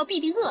回奔波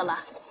必定饿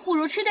了，不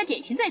如吃点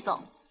点心再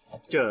走。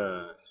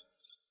这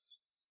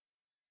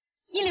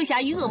叶六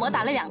侠与恶魔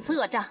打了2次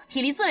恶仗，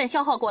体力自然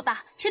消耗过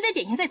大，吃点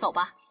点心再走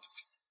吧。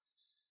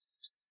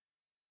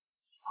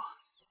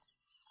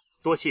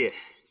多谢，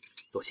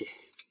多谢。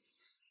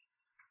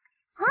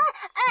哎，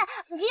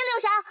银六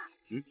侠，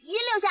银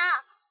六侠，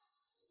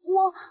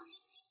我。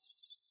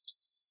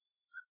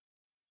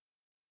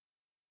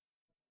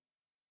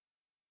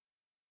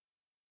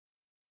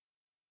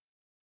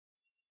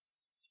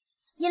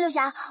银六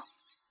侠，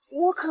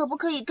我可不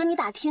可以跟你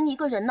打听一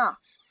个人呢？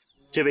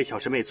这位小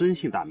师妹尊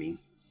姓大名？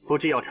不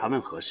知要查问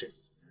何事？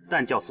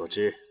但教所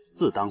知，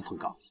自当奉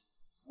告。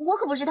我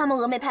可不是他们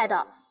峨眉派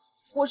的，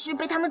我是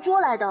被他们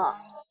捉来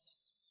的。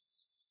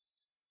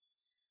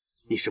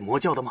你是魔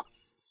教的吗？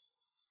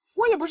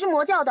我也不是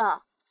魔教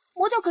的，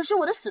魔教可是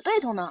我的死对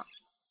头呢。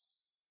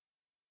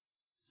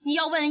你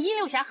要问殷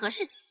六侠何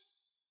事？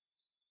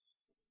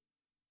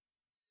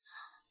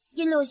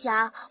殷六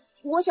侠，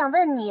我想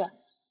问你，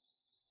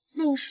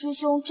令师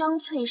兄张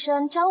翠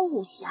山、张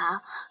武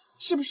侠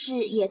是不是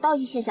也到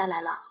一线下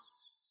来了？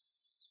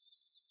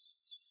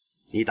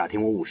你打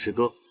听我武师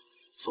哥，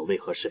所谓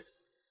何事？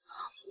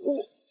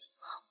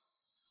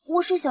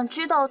我是想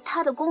知道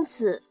他的公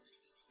子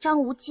张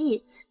无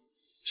忌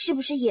是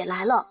不是也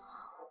来了？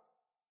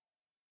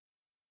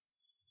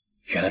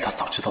原来他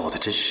早知道我的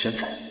真实身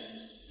份，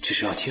只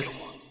是要揭露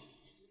我。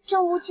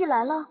张无忌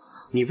来了？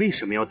你为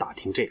什么要打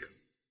听这个？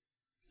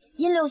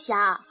殷六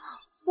侠，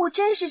我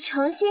真是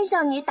诚心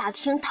向你打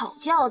听讨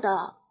教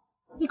的。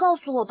你告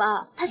诉我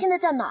吧，他现在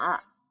在哪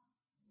儿？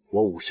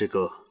我武师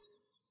哥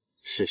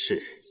逝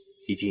世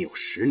已经有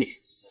10年，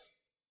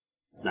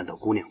难道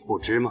姑娘不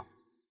知吗？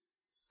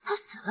他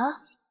死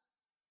了？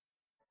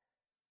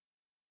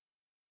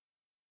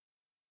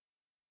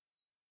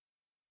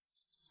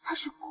他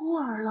是孤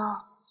儿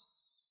了。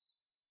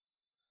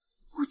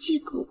无忌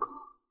哥哥，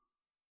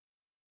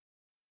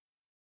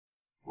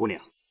姑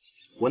娘，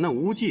我那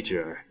无忌之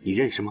儿你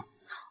认识吗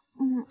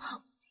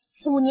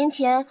？5年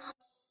前，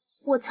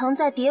我曾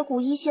在叠谷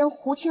一仙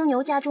胡青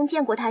牛家中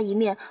见过他一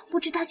面，不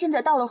知他现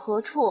在到了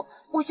何处。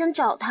我想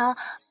找他，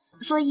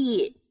所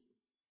以……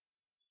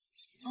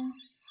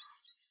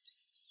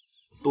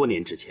多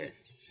年之前，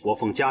我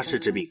奉家师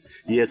之命，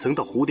也曾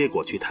到蝴蝶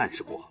果去探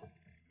视过，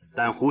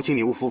但胡青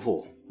牛夫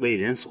妇为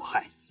人所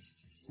害，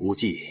无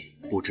忌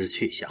不知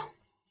去向。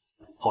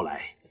后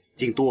来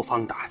经多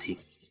方打听，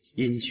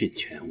音讯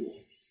全无。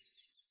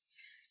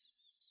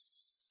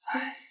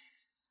唉，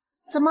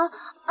怎么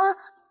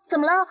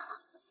了？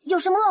有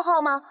什么噩耗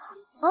吗？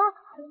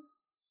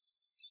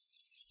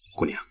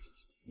姑娘，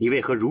你为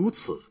何如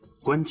此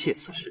关切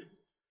此事？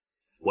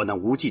我那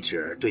无忌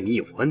之儿对你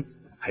有恩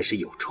还是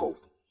有仇？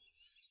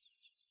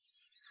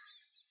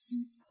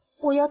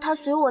我要他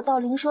随我到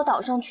灵蛇岛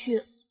上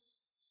去。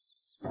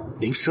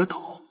灵蛇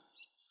岛？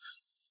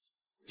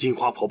金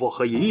花婆婆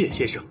和银叶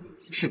先生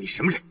是你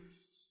什么人？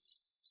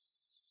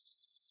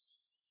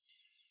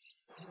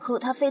可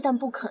他非但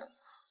不肯，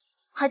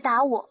还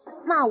打我、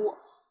骂我，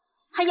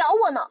还咬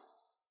我呢，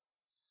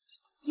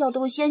咬得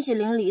我鲜血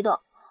淋漓的。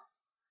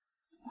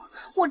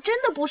我真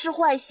的不是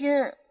坏心，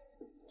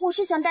我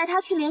是想带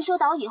他去灵蛇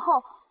岛以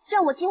后，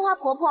让我金花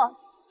婆婆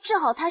治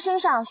好他身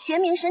上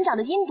玄冥神掌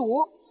的阴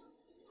毒。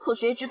可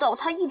谁知道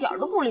他一点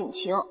都不领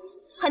情，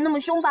还那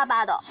么凶巴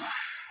巴的，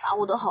把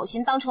我的好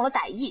心当成了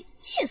歹意，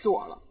气死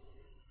我了。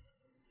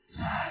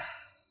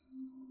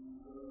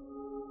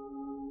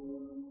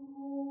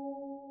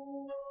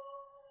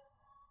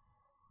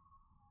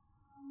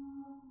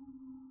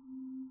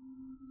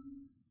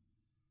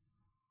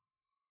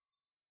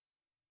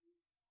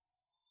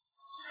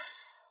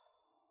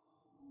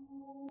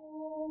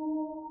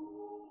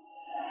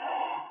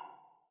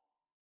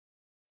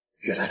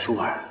原来珠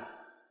儿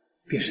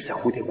便是在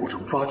蝴蝶谷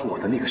中抓住我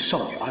的那个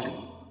少女阿离，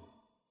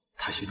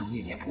她心中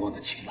念念不忘的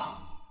情郎，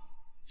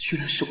居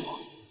然是我。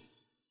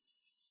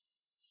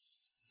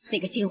那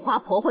个金花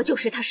婆婆就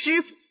是她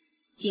师傅，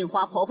金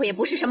花婆婆也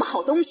不是什么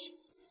好东西。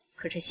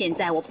可是现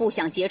在我不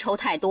想结仇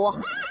太多，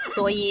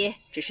所以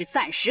只是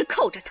暂时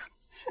扣着她。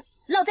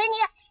老贼你！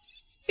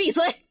闭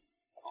嘴！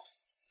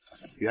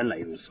原来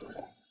如此，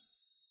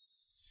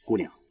姑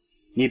娘，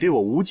你对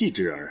我无忌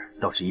之儿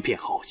倒是一片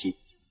好心，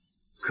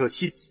可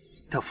惜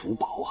他福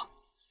薄啊。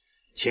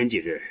前几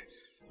日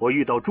我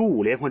遇到朱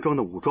武连环庄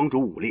的武庄主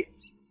武烈，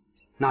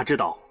哪知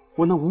道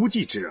我那无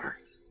忌之儿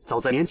早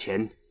在年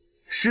前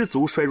失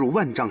足摔入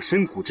万丈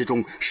深谷之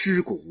中，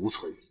尸骨无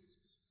存。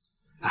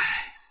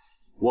唉，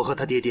我和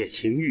他爹爹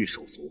情欲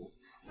手足，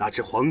哪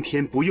知皇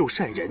天不佑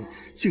善人，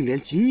竟连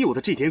仅有的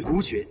这点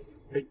骨血……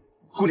哎，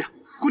姑娘，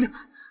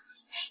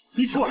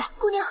你错了！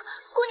姑娘，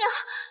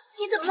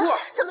你怎么了？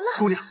怎么了？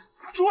姑娘，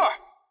珠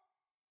儿，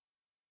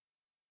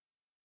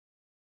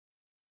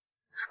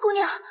姑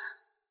娘，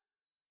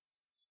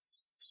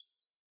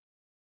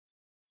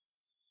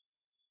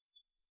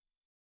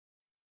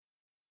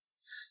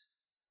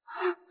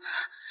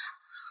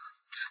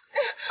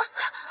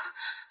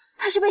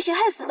他是被谁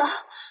害死的？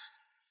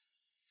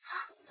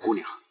姑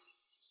娘，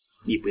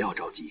你不要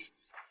着急，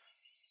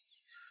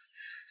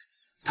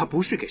他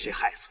不是给谁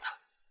害死的。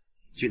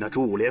据那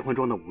朱武连环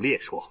庄的武烈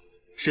说，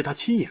是他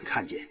亲眼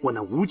看见我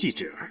那无忌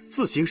之儿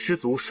自行失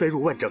足摔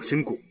入万丈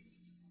深谷。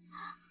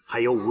还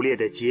有武烈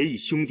的结义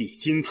兄弟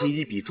惊天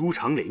一笔朱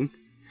长陵，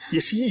也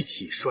是一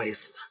起摔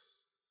死的。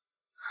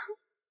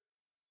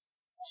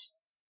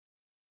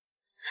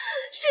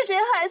是谁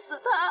害死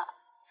他？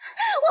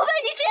我问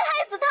你，谁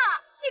害死他？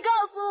你告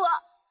诉我，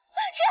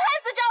谁害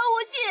死张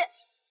无忌？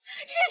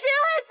是谁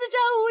害死张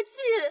无忌？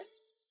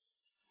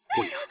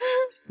姑娘，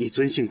你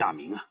尊姓大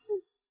名啊？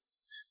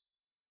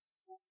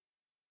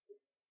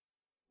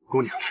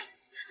姑娘，哎，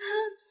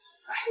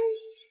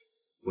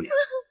姑娘，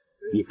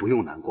你不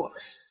用难过了。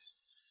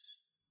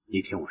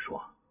你听我说，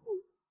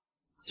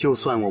就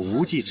算我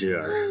无忌之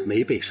儿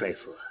没被摔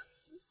死，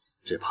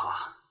只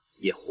怕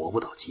也活不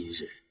到今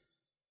日。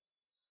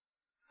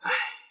哎，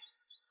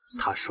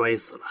他摔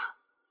死了。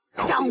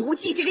张无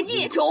忌这个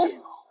孽种，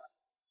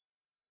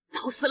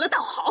早死了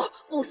倒好，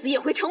不死也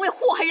会成为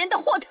祸害人的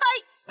祸胎。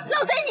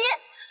老贼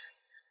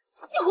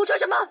你胡说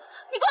什么？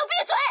你给我闭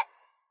嘴！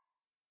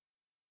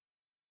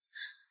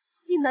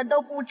你难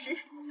道不知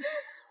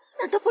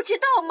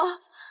道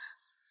吗？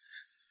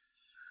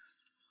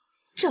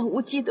张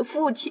无忌的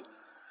父亲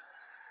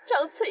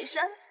张翠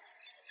山，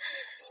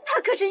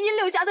他可是殷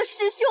六侠的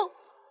师兄，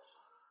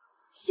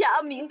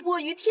侠名播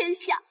于天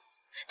下，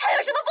他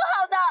有什么不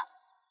好的？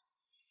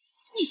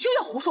你休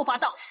要胡说八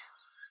道！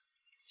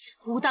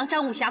武当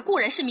张武侠固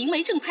然是明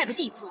媒正派的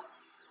弟子，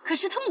可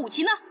是他母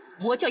亲呢？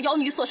魔教妖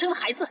女所生的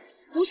孩子，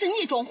不是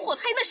孽种祸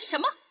胎，那是什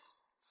么？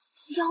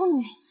妖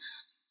女？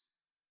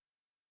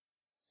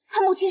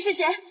他母亲是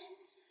谁？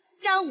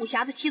张武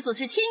侠的妻子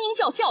是天鹰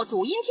教教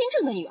主殷天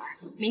正的女儿，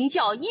名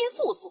叫殷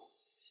素素。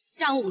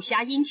张武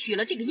侠因娶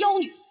了这个妖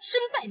女，身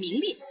败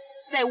名裂，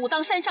在武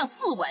当山上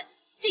自刎，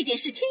这件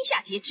事天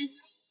下皆知。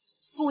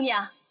姑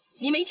娘，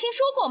你没听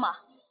说过吗？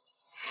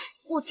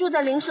我住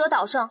在灵蛇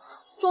岛上，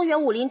中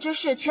原武林之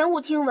事全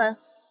无听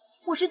闻。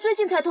我是最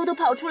近才偷偷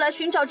跑出来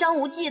寻找张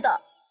无忌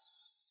的。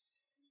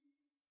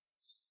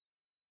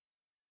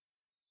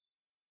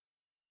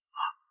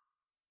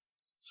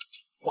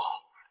不好，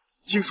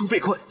经书被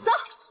困。走，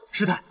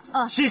师太，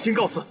先行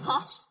告辞。好。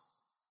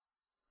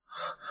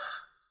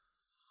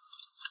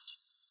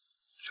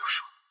刘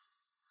叔，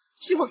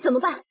师傅怎么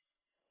办？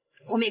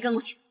我们也跟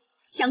过去，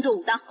相助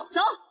武当。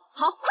走，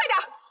好，快点，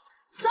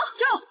走。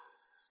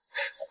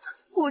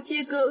无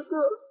忌哥哥。